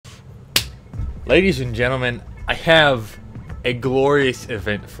Ladies and gentlemen, I have a glorious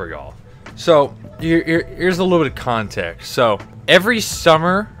event for y'all. So, here's a little bit of context. So, every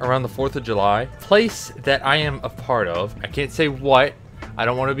summer around the 4th of July, place that I am a part of, I can't say what, I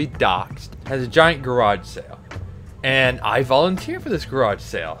don't want to be doxxed, has a giant garage sale. And I volunteer for this garage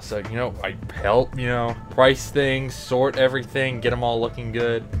sale. So, you know, I help, price things, sort everything, get them all looking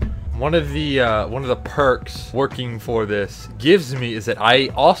good. One of the perks working for this gives me is that I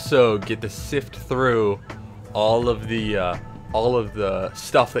also get to sift through all of the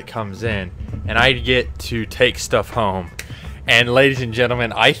stuff that comes in, and I get to take stuff home. And ladies and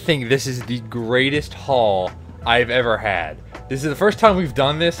gentlemen, I think this is the greatest haul I've ever had. This is the first time we've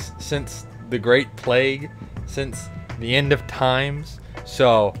done this since the Great Plague, since the end of times.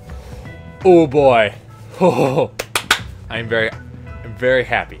 So, oh boy, I'm very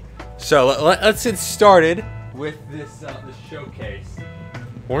happy. So let's get started with this showcase.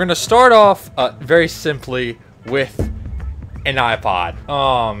 We're gonna start off very simply with an iPod.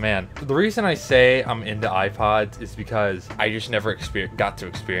 Oh man, the reason I say I'm into iPods is because I just never got to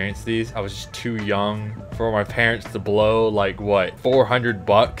experience these. I was just too young for my parents to blow like what,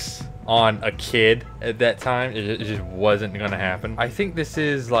 $400 on a kid at that time. It just wasn't gonna happen. I think this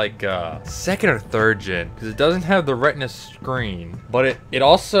is like second or third gen because it doesn't have the retina screen, but it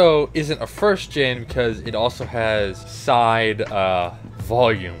also isn't a first gen because it also has side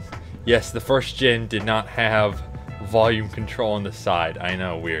volume. Yes, the first gen did not have volume control on the side. I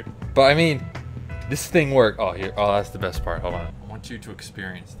know, weird, but I mean, this thing worked. Oh, here, oh, that's the best part. Hold on, I want you to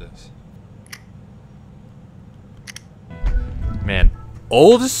experience this, man.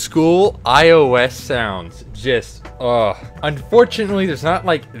 Old school iOS sounds, just, unfortunately, there's not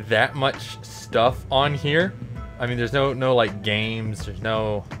like that much stuff on here. I mean, there's no like games, there's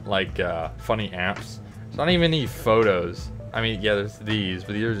no like funny apps. There's not even any photos. I mean, yeah, there's these,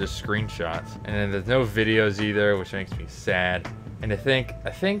 but these are just screenshots. And then there's no videos either, which makes me sad. And I think,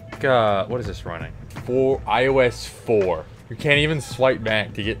 what is this running? iOS 4. You can't even swipe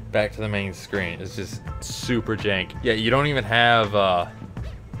back to get back to the main screen. It's just super jank. Yeah, you don't even have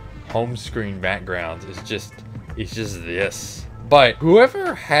home screen backgrounds. It's just this. But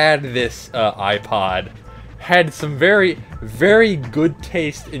whoever had this iPod had some very good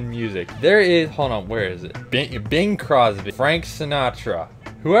taste in music. There is, hold on, where is it? Bing Crosby, Frank Sinatra.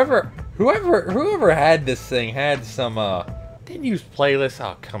 Whoever had this thing had some didn't use playlists.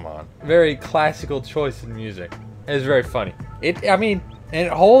 Oh, come on. Very classical choice in music. It's very funny. I mean, and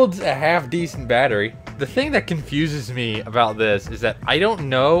it holds a half decent battery. The thing that confuses me about this is that I don't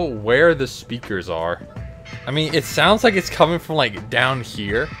know where the speakers are. I mean, it sounds like it's coming from like down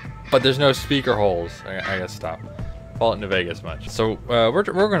here, but there's no speaker holes. I gotta stop. Fall into Vegas much. So we're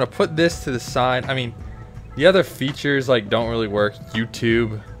gonna put this to the side. I mean, the other features like don't really work.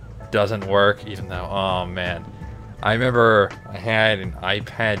 YouTube doesn't work, even though, oh man. I remember I had an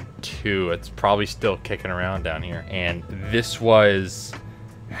iPad 2. It's probably still kicking around down here. And this was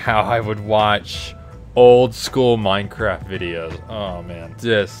how I would watch old school Minecraft videos. Oh man,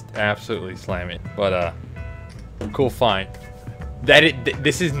 just absolutely slamming. But cool find.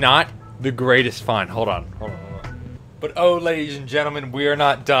 This is not the greatest find. Hold on. But oh, ladies and gentlemen, we are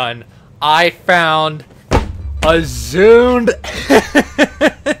not done. I found a Zune.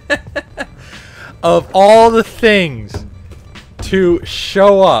 Of all the things to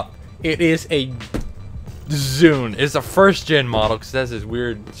show up, it is a Zune. It's a first gen model because it has this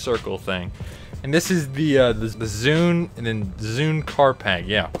weird circle thing. And this is the Zune, and then Zune car pack,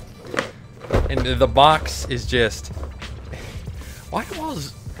 yeah. And the box is just, why do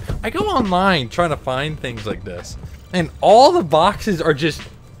I go online trying to find things like this, and all the boxes are just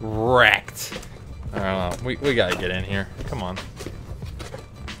wrecked. I don't know. We gotta get in here. Come on.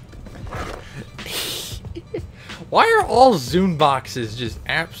 Why are all Zune boxes just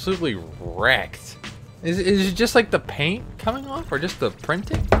absolutely wrecked? Is it just like the paint coming off, or just the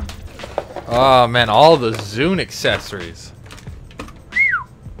printing? Oh man, all the Zune accessories.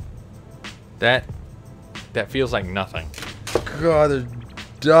 That feels like nothing. God, there's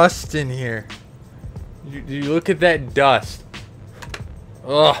dust in here. You look at that dust.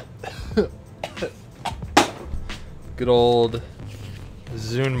 Ugh. Good old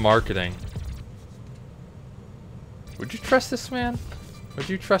Zune marketing. Would you trust this man? Would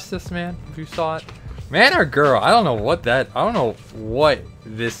you trust this man if you saw it? Man or girl? I don't know what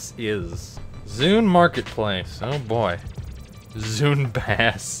this is. Zune Marketplace. Oh boy. Zune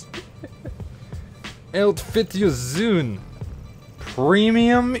Bass. Outfit your Zune.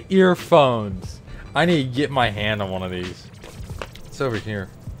 Premium earphones. I need to get my hand on one of these. It's over here.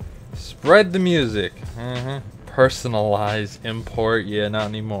 Spread the music. Personalized import. Yeah, not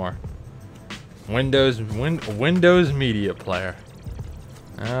anymore. Windows Media Player.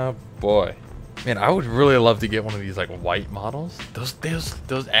 Oh boy. Man, I would really love to get one of these like white models.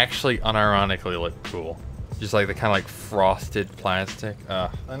 Those actually unironically look cool. Just like the kind of like frosted plastic.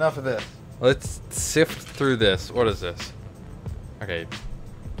 Enough of this. Let's sift through this. What is this? Okay.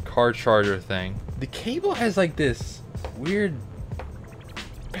 Car charger thing. The cable has like this weird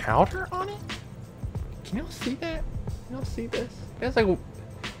powder on it. Can y'all see that? Y'all see this? It has like a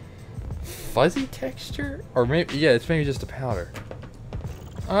fuzzy texture, or maybe it's maybe just a powder.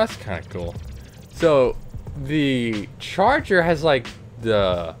 Oh, that's kind of cool. So the charger has like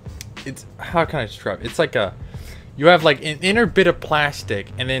how can I describe it? It's like you have like an inner bit of plastic,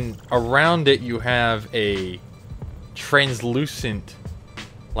 and then around it you have a translucent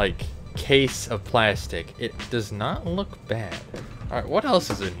like case of plastic. It does not look bad. All right, what else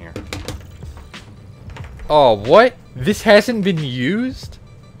is in here? Oh, what? This hasn't been used?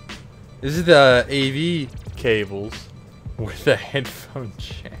 This is the AV cables with a headphone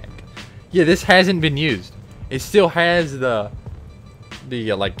jack. Yeah, this hasn't been used. It still has the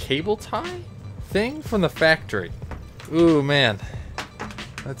like cable tie thing from the factory. Ooh, man.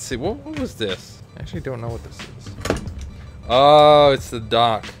 Let's see. What was this? I actually don't know what this is. Oh, it's the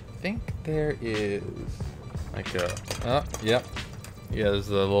dock. I think there is like a... Oh, yep. Yeah, there's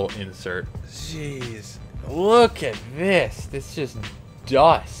the little insert. Jeez. Look at this. This just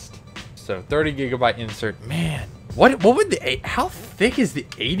dust. So 30 gigabyte insert. Man, what would how thick is the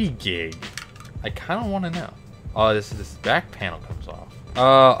 80 gig? I kind of want to know. Oh, this back panel comes off.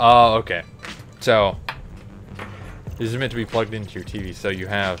 Oh, okay. So this is meant to be plugged into your TV. So you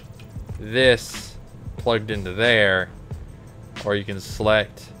have this plugged into there, or you can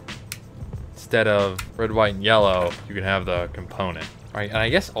select, instead of red, white, and yellow, you can have the component. Right, and I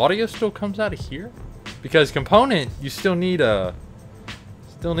guess audio still comes out of here, because component you still need the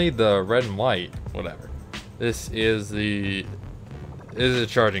red and white, whatever. This is a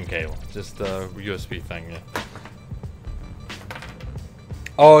charging cable, just the USB thing. Yeah.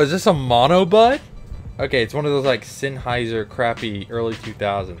 Oh, is this a mono bud? Okay, it's one of those like Sennheiser crappy early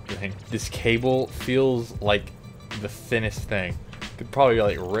 2000s thing. This cable feels like the thinnest thing. Could probably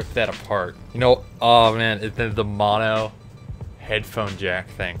like rip that apart. You know? Oh man, it's the mono headphone jack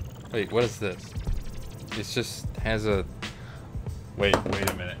thing. Wait, what is this? It just has a... Wait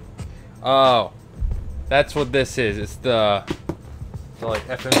a minute. Oh, that's what this is. It's the like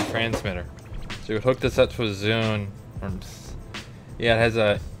FM transmitter. So you hook this up to a Zune. Yeah, it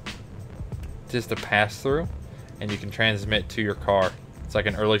has just a pass through, and you can transmit to your car. It's like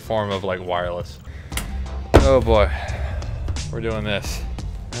an early form of like wireless. Oh boy, we're doing this.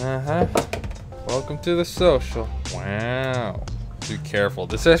 Welcome to the social. Wow. Be careful.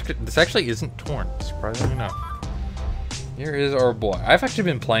 This actually isn't torn, surprisingly enough. Here is our boy. I've actually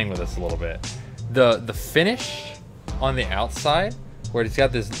been playing with this a little bit. The finish on the outside, where it's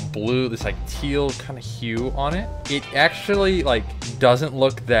got this blue, this like teal kind of hue on it, it actually like doesn't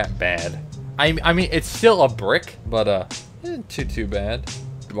look that bad. I mean, it's still a brick, but isn't too bad.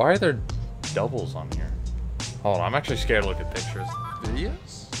 Why are there doubles on here? Hold on, I'm actually scared to look at pictures.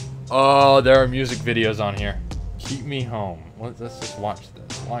 Videos? Oh, there are music videos on here. Keep Me Home. Let's just watch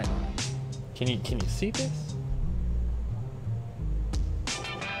this. Why not? Can you see this?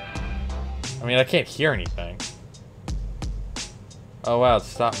 I mean, I can't hear anything. Oh wow, it's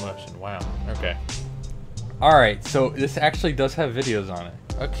stop motion. Wow. Okay. All right, so this actually does have videos on it.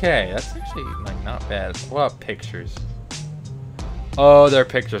 Okay, that's actually like not bad. What about pictures? Oh, there are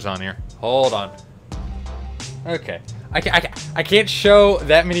pictures on here. Hold on. Okay. I can't show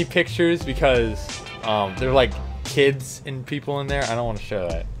that many pictures because they're like kids and people in there. I don't want to show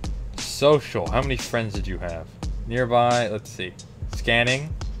that. Social. How many friends did you have? Nearby. Let's see.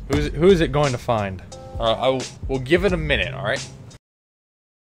 Scanning. Who is it going to find? We'll give it a minute. All right.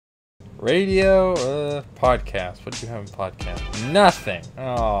 Radio. Podcast. What do you have in podcast? Nothing.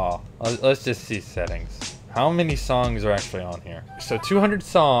 Oh. Let's just see settings. How many songs are actually on here? So 200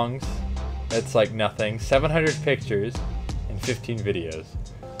 songs. That's like nothing. 700 pictures and 15 videos.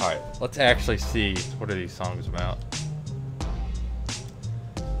 All right, let's actually see what are these songs about.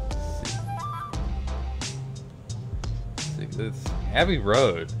 Let's see this Abbey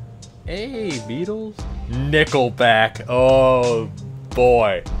Road. Hey, Beatles. Nickelback. Oh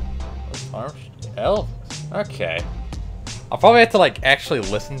boy. Elvis. Okay. I'll probably have to like actually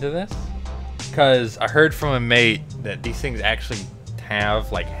listen to this, because I heard from a mate that these things actually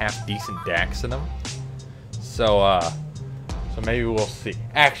have like half decent DACs in them. So so maybe we'll see.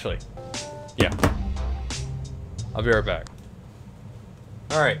 Actually, yeah. I'll be right back.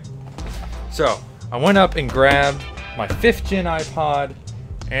 Alright. So I went up and grabbed my 5th gen iPod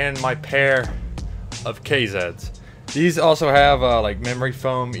and my pair of KZs. These also have like memory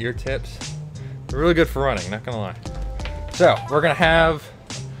foam ear tips. They're really good for running, not gonna lie. So we're gonna have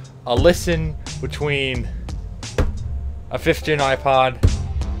a listen between a 5th gen iPod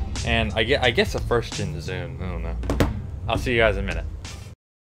and I guess a 1st gen Zune. I don't know. I'll see you guys in a minute.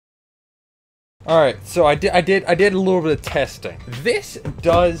 All right, so I did a little bit of testing. The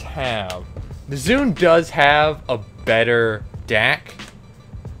Zune does have a better DAC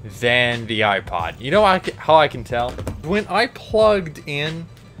than the iPod. You know how I can tell? When I plugged in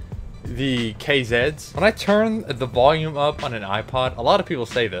the KZs, when I turn the volume up on an iPod, a lot of people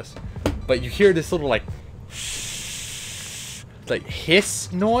say this, but you hear this little like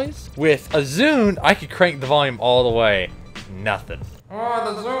hiss noise. With a Zune, I could crank the volume all the way. Nothing.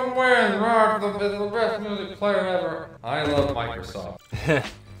 Oh, the Zune wins! The best music player ever. I love Microsoft.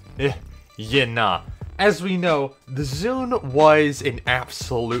 Yeah, nah. As we know, the Zune was an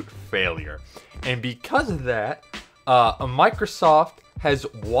absolute failure. And because of that, Microsoft has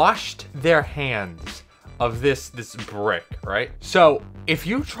washed their hands of this brick, right? So, if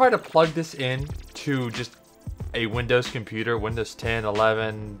you try to plug this in to just a Windows computer, Windows 10,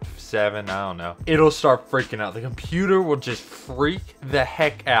 11, 7, I don't know, it'll start freaking out. The computer will just freak the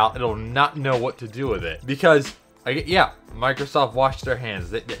heck out. It'll not know what to do with it. Because, yeah, Microsoft washed their hands.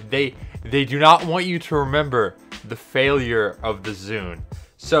 They do not want you to remember the failure of the Zune.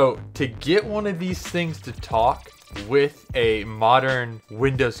 So, to get one of these things to talk with a modern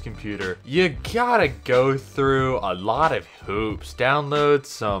Windows computer, you gotta go through a lot of hoops, download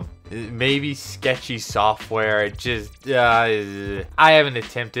some maybe sketchy software. It just I haven't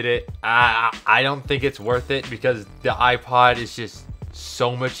attempted it. I don't think it's worth it because the iPod is just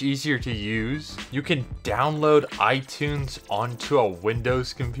so much easier to use. You can download iTunes onto a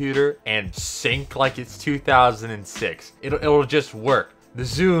Windows computer and sync like it's 2006. It'll just work. The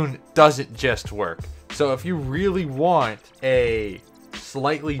Zune doesn't just work. So if you really want a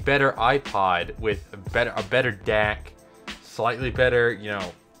slightly better iPod with a better DAC, slightly better, you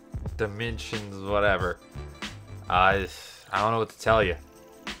know, dimensions, whatever, I don't know what to tell you.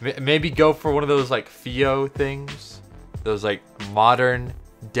 Maybe go for one of those like FiiO things, those like modern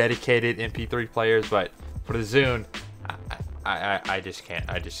dedicated MP3 players. But for the Zune, I just can't.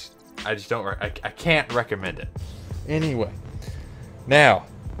 I just don't. I can't recommend it. Anyway, now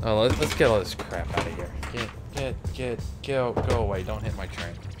let's get all this crap out of here. Go away. Don't hit my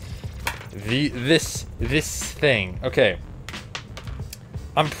train. This thing. Okay.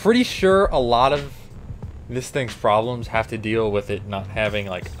 I'm pretty sure a lot of this thing's problems have to deal with it not having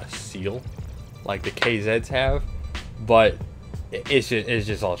like a seal like the KZs have, but it's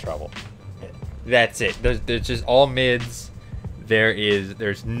just all trouble. That's it. There's just all mids.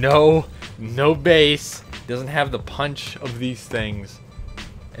 There's no bass. Doesn't have the punch of these things.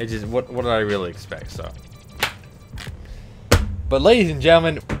 It's just what did I really expect? So, but ladies and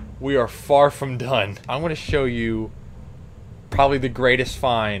gentlemen, we are far from done. I'm going to show you probably the greatest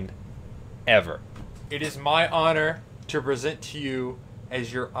find ever. It is my honor to present to you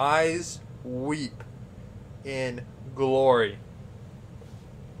as your eyes weep in glory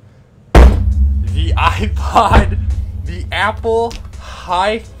the iPod, the Apple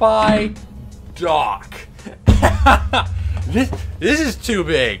Hi-Fi Dock. This is too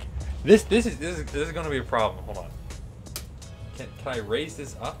big. This is gonna be a problem. Hold on. Can I raise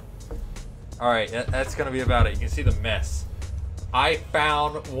this up? All right, that's gonna be about it. You can see the mess. I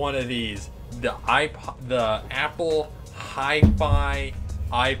found one of these, the Apple Hi-Fi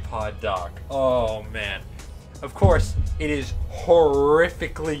iPod dock. Oh man. Of course, it is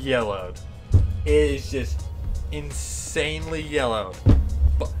horrifically yellowed. It is just insanely yellowed.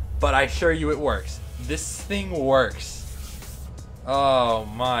 But I assure you it works. This thing works. Oh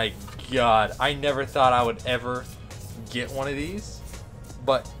my god. I never thought I would ever get one of these.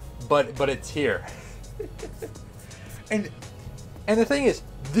 But it's here. And the thing is,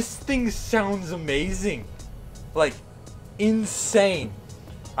 this thing sounds amazing. Like, insane.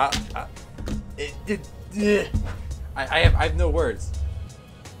 I have no words.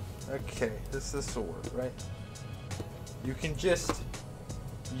 Okay, this will work, right? You can just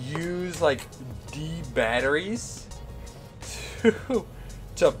use like D batteries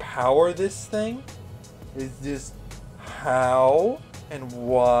to power this thing. Is just how and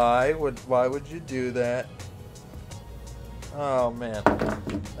why would you do that? Oh man,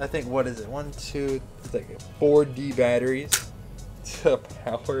 I think what is it? 1, 2, it's like 4 D batteries to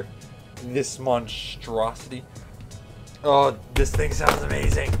power this monstrosity. Oh, this thing sounds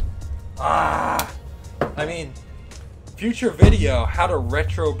amazing. I mean, future video, how to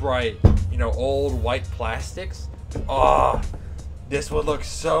retro bright, you know, old white plastics. Oh, This would look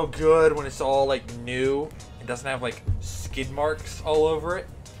so good when it's all like new. It doesn't have like skid marks all over it.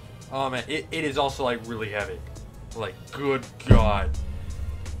 Oh man, it is also like really heavy. Like, good God.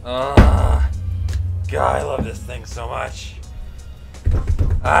 God, I love this thing so much.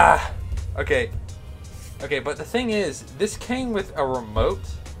 Okay. Okay, but the thing is, this came with a remote,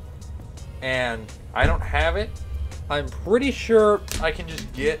 and I don't have it. I'm pretty sure I can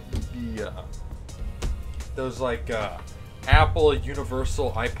just get the those like Apple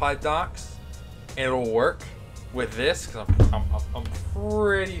Universal iPod docks, and it'll work with this. Cause I'm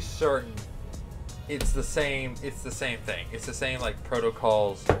pretty certain it's the same. It's the same thing. It's the same like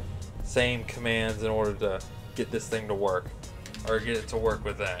protocols, same commands in order to get this thing to work, or get it to work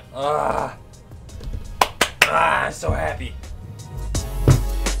with that. I'm so happy.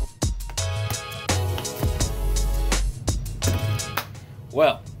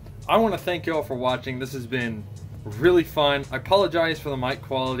 Well, I want to thank you all for watching. This has been really fun. I apologize for the mic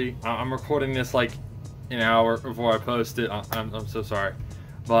quality. I'm recording this like an hour before I post it. I'm so sorry.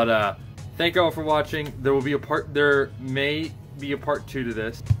 But thank you all for watching. There may be a part 2 to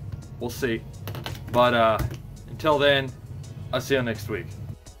this. We'll see. But until then, I'll see you next week.